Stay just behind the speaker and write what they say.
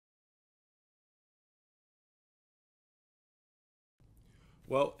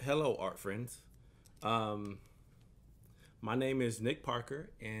Well, hello, art friends. Um, my name is Nick Parker,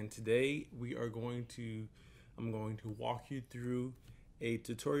 and today I'm going to walk you through a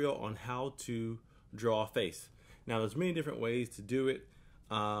tutorial on how to draw a face. Now, there's many different ways to do it.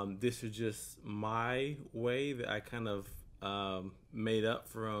 This is just my way that I kind of made up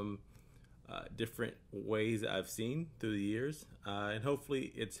from different ways that I've seen through the years, and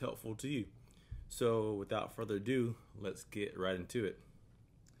hopefully it's helpful to you. So, without further ado, let's get right into it.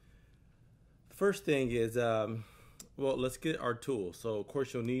 First thing is, well, let's get our tool. So, of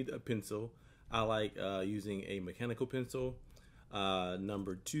course, you'll need a pencil. I like using a mechanical pencil,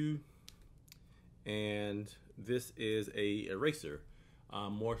 number 2, and this is a eraser.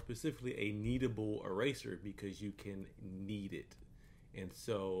 More specifically, a kneadable eraser because you can knead it. And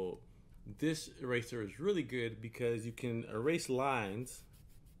so, this eraser is really good because you can erase lines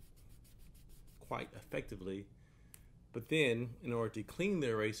quite effectively. But then, in order to clean the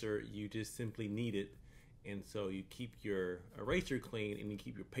eraser, you just simply knead it. And so you keep your eraser clean and you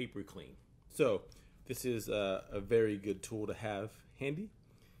keep your paper clean. So this is a very good tool to have handy.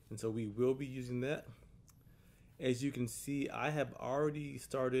 And so we will be using that. As you can see, I have already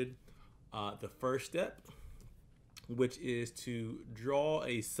started the first step, which is to draw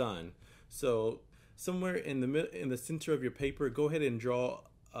a sun. So somewhere in the center of your paper, go ahead and draw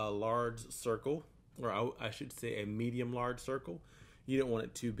a large circle, or I should say a medium large circle. You don't want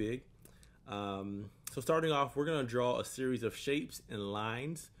it too big. So starting off, we're going to draw a series of shapes and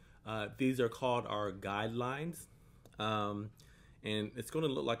lines. These are called our guidelines. And it's going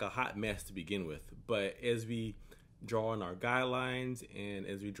to look like a hot mess to begin with. But as we draw in our guidelines and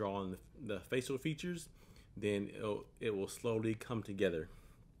as we draw on the facial features, then it will slowly come together.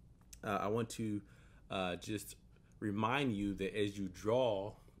 I want to just remind you that as you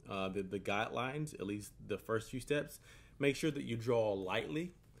draw the guidelines, at least the first few steps, make sure that you draw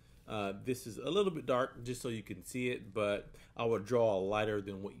lightly. This is a little bit dark just so you can see it, but I will draw lighter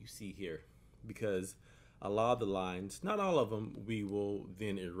than what you see here because a lot of the lines, not all of them, we will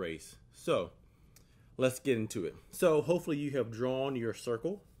then erase. So let's get into it. So hopefully you have drawn your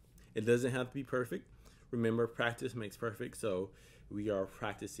circle. It doesn't have to be perfect. Remember, practice makes perfect, so we are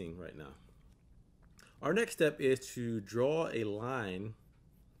practicing right now. Our next step is to draw a line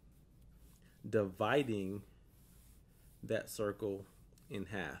dividing that circle in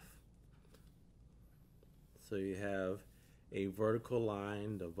half. So you have a vertical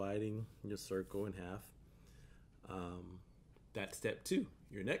line dividing your circle in half. That's step 2.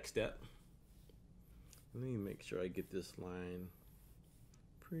 Your next step, let me make sure I get this line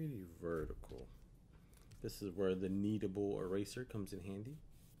pretty vertical. This is where the kneadable eraser comes in handy.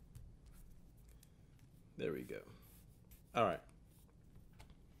 There we go. All right.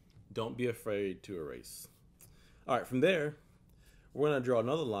 Don't be afraid to erase. All right, from there, we're going to draw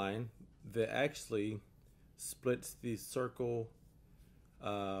another line that actually splits the circle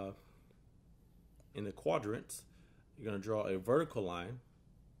into quadrants. You're going to draw a vertical line,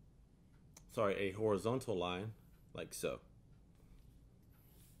 a horizontal line, like so.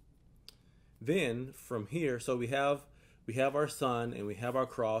 Then from here, so we have our sun and we have our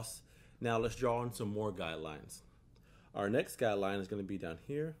cross. Now let's draw on some more guidelines. Our next guideline is going to be down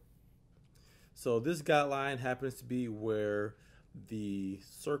here. So this guideline happens to be where the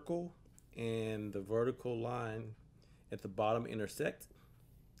circle and the vertical line at the bottom intersect.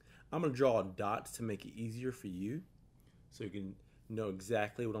 I'm going to draw dots to make it easier for you so you can know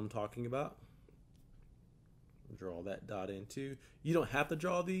exactly what I'm talking about. Draw that dot in too. You don't have to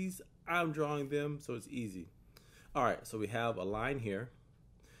draw these. I'm drawing them so it's easy. All right, so we have a line here.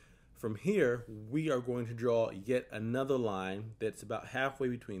 From here, we are going to draw yet another line that's about halfway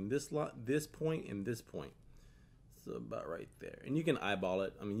between this point and this point. So about right there. And you can eyeball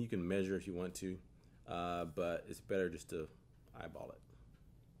it. I mean, you can measure if you want to, but it's better just to eyeball it.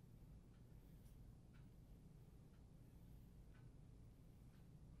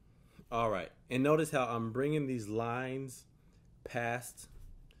 All right, and notice how I'm bringing these lines past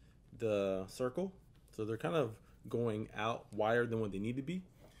the circle. So they're kind of going out wider than what they need to be.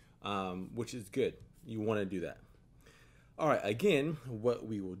 Which is good. You want to do that. All right, again, what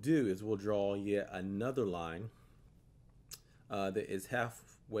we will do is we'll draw yet another line that is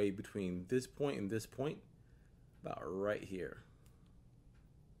halfway between this point and this point, about right here.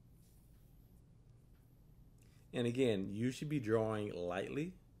 And again, you should be drawing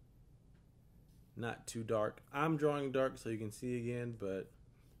lightly, not too dark. I'm drawing dark so you can see again, but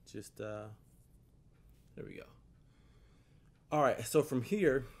just, there we go. All right, so from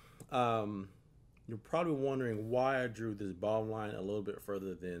here, you're probably wondering why I drew this bottom line a little bit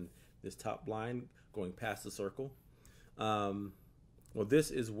further than this top line going past the circle. Well,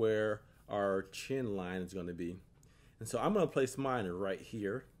 this is where our chin line is going to be. And so I'm going to place mine right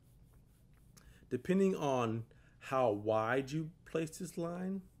here. Depending on how wide you place this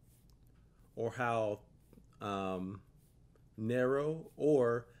line, or how narrow,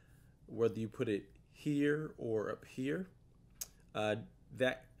 or whether you put it here or up here,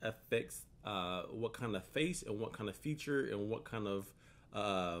 that affects what kind of face and what kind of feature and what kind of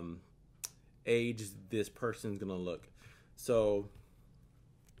age this person's gonna look. So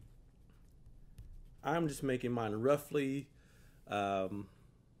I'm just making mine roughly. So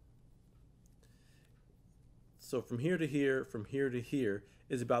from here to here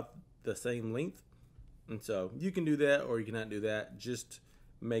is about the same length. And so you can do that or you cannot do that. Just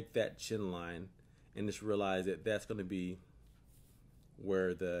make that chin line and just realize that that's going to be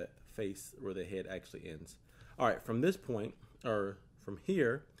where the face, where the head actually ends. All right, from this point, or from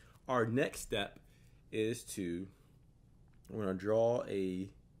here, our next step is we're going to draw I'm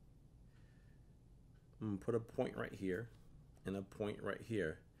going to put a point right here and a point right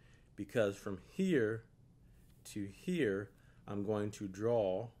here, because from here to here, I'm going to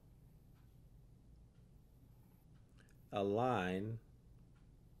draw a line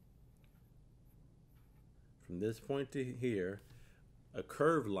from this point to here, a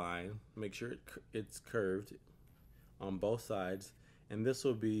curved line. Make sure it's curved on both sides, and this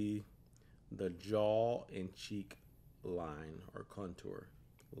will be the jaw and cheek line or contour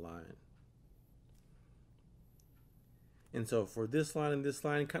line. And so for this line and this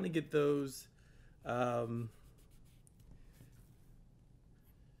line, kind of get those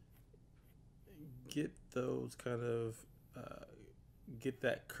get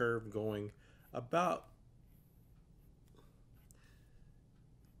that curve going about,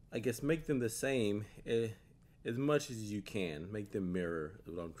 I guess, make them the same as much as you can. Make them mirror,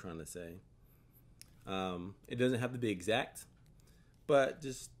 is what I'm trying to say. It doesn't have to be exact, but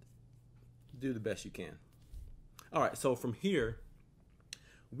just do the best you can. All right, so from here,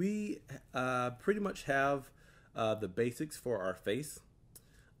 we pretty much have the basics for our face.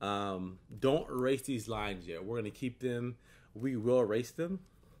 Don't erase these lines yet. We're going to keep them. We will erase them.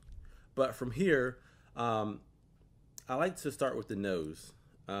 But from here, I like to start with the nose,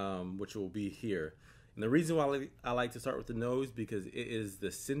 which will be here. And the reason why I like to start with the nose, because it is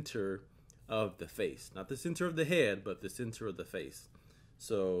the center of the face. Not the center of the head, but the center of the face.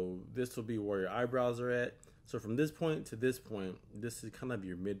 So this will be where your eyebrows are at. So from this point to this point, this is kind of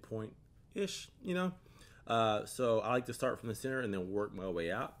your midpoint-ish, you know? So I like to start from the center and then work my way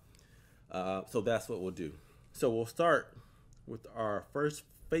out. So that's what we'll do. So we'll start with our first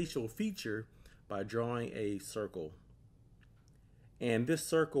facial feature by drawing a circle. And this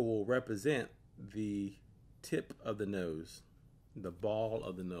circle will represent the tip of the nose, the ball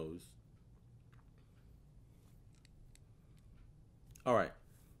of the nose. All right.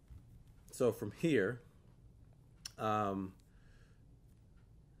 So from here, I'm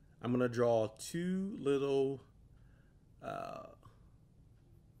going to draw two little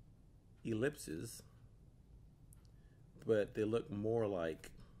ellipses, but they look more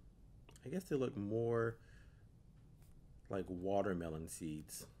like, I guess they look more like watermelon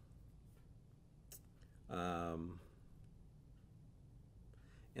seeds. And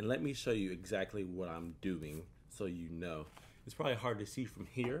let me show you exactly what I'm doing so you know. It's probably hard to see from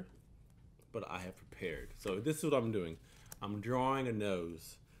here, but I have prepared. So this is what I'm doing. I'm drawing a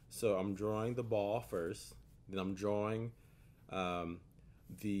nose. So I'm drawing the ball first, then I'm drawing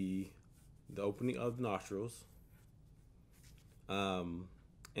the opening of the nostrils.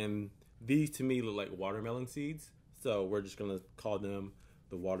 And these to me look like watermelon seeds. So we're just gonna call them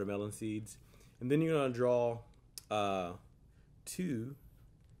the watermelon seeds. And then you're gonna draw two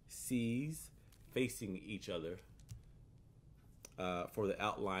C's facing each other for the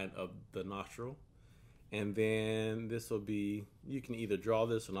outline of the nostril. And then this will be, you can either draw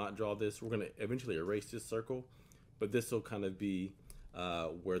this or not draw this. We're going to eventually erase this circle, but this will kind of be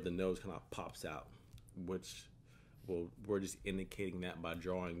where the nose kind of pops out, which we're just indicating that by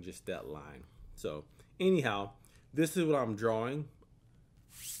drawing just that line. So anyhow, this is what I'm drawing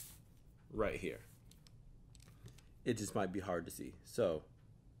right here. It just might be hard to see. So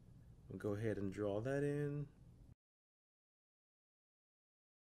I'll go ahead and draw that in.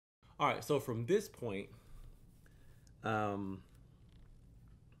 All right, so from this point, I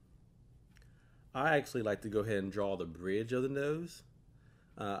actually like to go ahead and draw the bridge of the nose.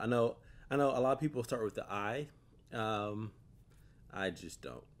 I know a lot of people start with the eye. I just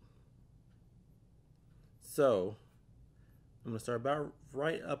don't. So I'm gonna start about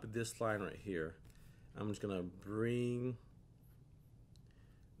right up at this line right here. I'm just gonna bring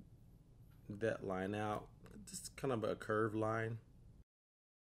that line out, just kind of a curved line.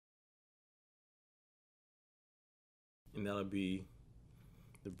 and that'll be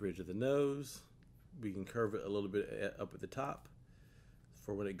the bridge of the nose. We can curve it a little bit up at the top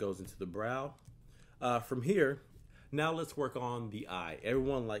for when it goes into the brow. From here, now let's work on the eye.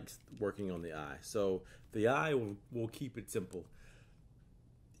 Everyone likes working on the eye. So the eye, we'll keep it simple.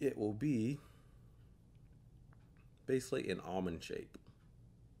 It will be basically an almond shape.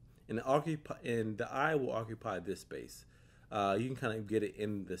 And the eye will occupy this space. You can kind of get it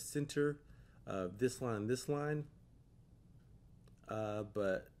in the center of this line,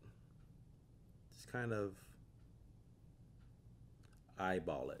 but just kind of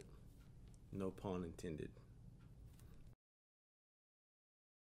eyeball it. No pun intended.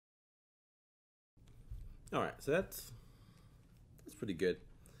 All right, so that's pretty good.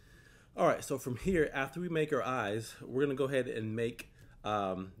 All right, so from here, after we make our eyes, we're gonna go ahead and make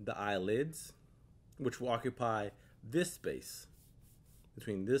the eyelids, which will occupy this space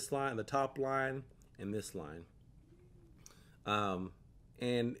between this line, the top line, and this line.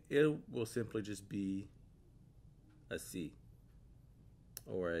 And it will simply just be a C,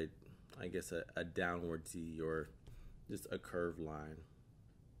 or I guess a downward C, or just a curved line.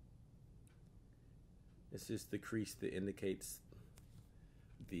 It's just the crease that indicates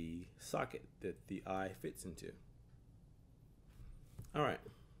the socket that the eye fits into. All right,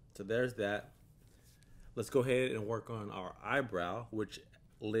 so there's that. Let's go ahead and work on our eyebrow, which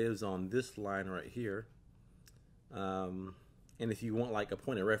lives on this line right here. And if you want like a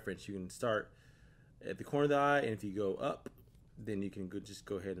point of reference, you can start at the corner of the eye, and if you go up, then you can just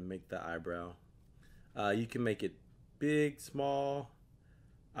go ahead and make the eyebrow. You can make it big, small.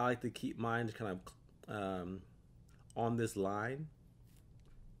 I like to keep mine just kind of on this line.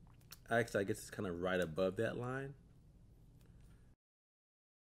 Actually, I guess it's kind of right above that line.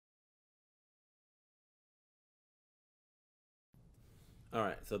 All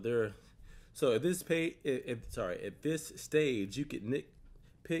right, so at this at this stage, you can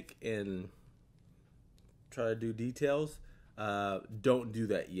pick and try to do details. Don't do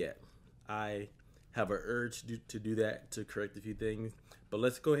that yet. I have an urge to do that, to correct a few things, but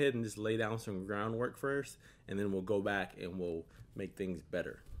let's go ahead and just lay down some groundwork first, and then we'll go back and we'll make things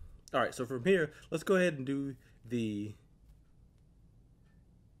better. All right, so from here, let's go ahead and do the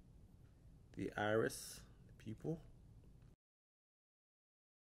iris, the pupil.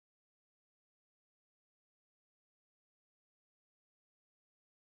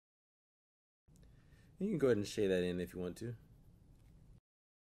 You can go ahead and shade that in if you want to.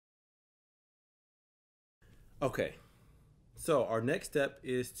 Okay, so our next step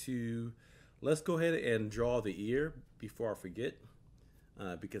is let's go ahead and draw the ear before I forget,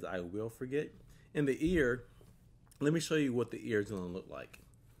 because I will forget. In the ear, let me show you what the ear is going to look like.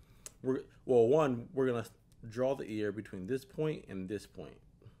 We're going to draw the ear between this point and this point.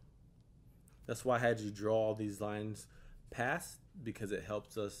 That's why I had you draw these lines past, because it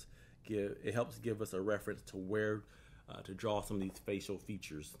helps give us a reference to where to draw some of these facial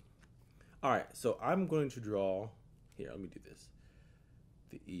features. All right, so I'm going to draw here. Let me do this.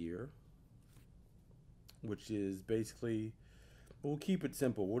 The ear, which is basically, we'll keep it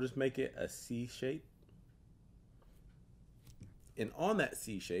simple. We'll just make it a C shape. And on that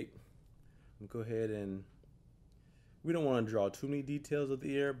C shape, we'll go ahead and, we don't want to draw too many details of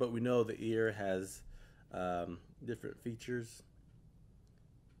the ear, but we know the ear has different features.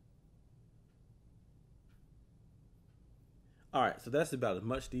 All right, so that's about as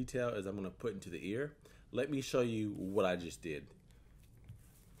much detail as I'm going to put into the ear. Let me show you what I just did.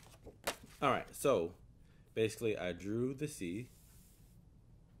 All right, so basically I drew the C,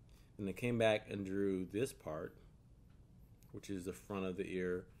 and I came back and drew this part, which is the front of the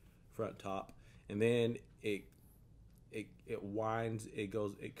ear, front top, and then it winds,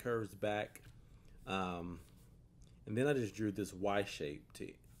 it curves back, and then I just drew this Y shape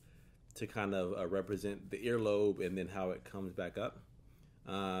to kind of represent the earlobe, and then how it comes back up.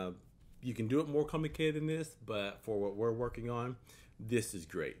 You can do it more complicated than this, but for what we're working on, this is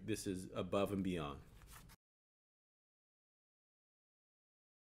great. This is above and beyond.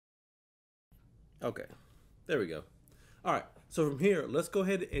 Okay, there we go. All right, so from here, let's go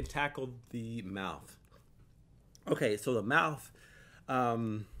ahead and tackle the mouth. Okay, so the mouth,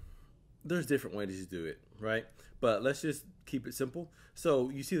 there's different ways to do it, right? But let's just keep it simple. So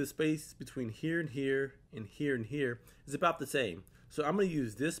you see the space between here and here and here and here is about the same. So I'm going to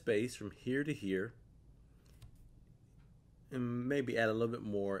use this space from here to here and maybe add a little bit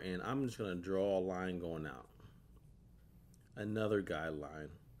more, and I'm just going to draw a line going out. Another guideline.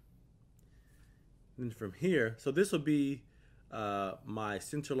 And from here, so this will be my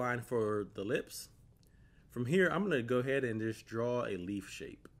center line for the lips. From here, I'm going to go ahead and just draw a leaf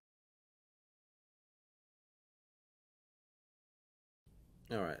shape.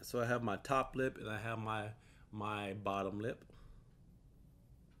 All right, so I have my top lip and I have my bottom lip.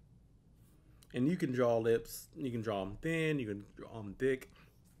 And you can draw lips. You can draw them thin. You can draw them thick,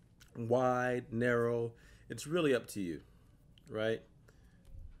 wide, narrow. It's really up to you, right?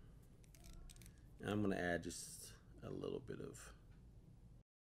 And I'm gonna add just a little bit of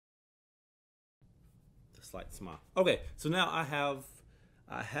a slight smile. Okay, so now I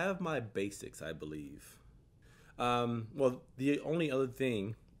have my basics, I believe. Well, the only other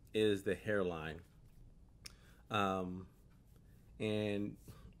thing is the hairline. And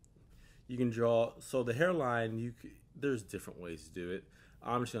you can draw, so the hairline, there's different ways to do it.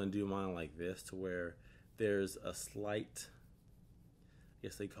 I'm just gonna do mine like this, to where there's a slight, I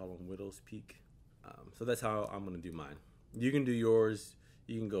guess they call them widow's peak. So that's how I'm gonna do mine. You can do yours.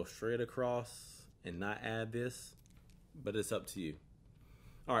 You can go straight across and not add this, but it's up to you.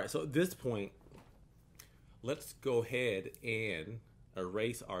 All right, so at this point, let's go ahead and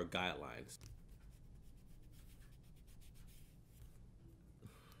erase our guidelines.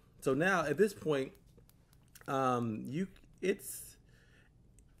 So now at this point, it's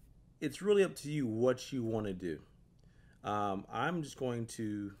really up to you what you want to do. I'm just going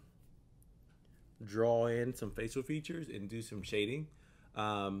to draw in some facial features and do some shading.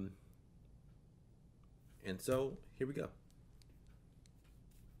 And so here we go.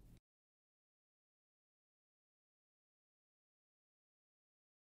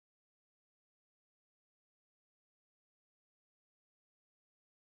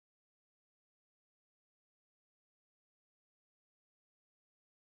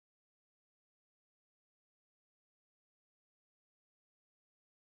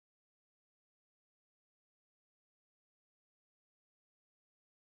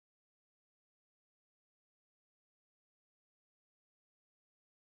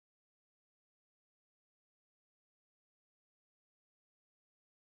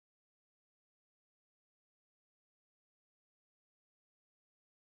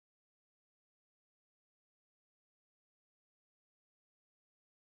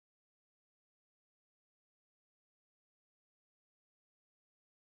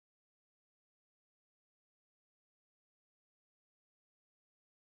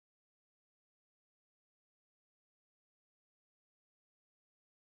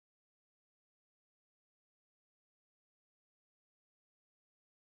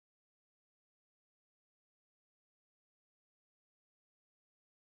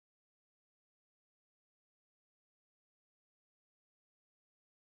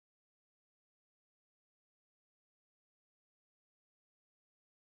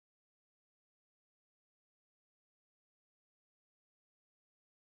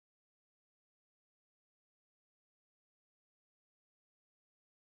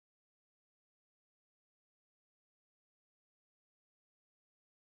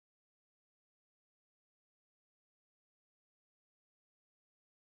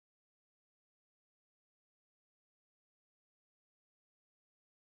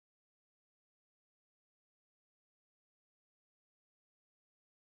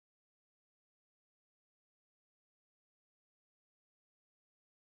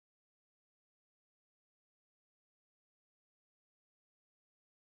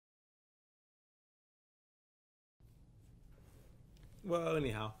 Well,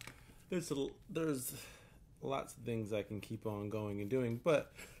 anyhow, there's lots of things I can keep on going and doing,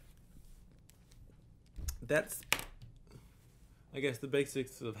 but that's, I guess, the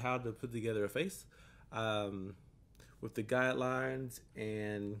basics of how to put together a face, with the guidelines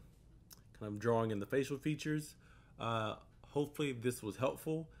and kind of drawing in the facial features. Hopefully this was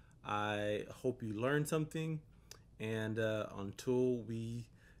helpful. I hope you learned something, and until we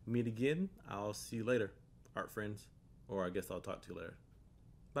meet again, I'll see you later, art friends, or I guess I'll talk to you later.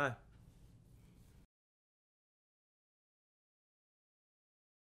 Bye.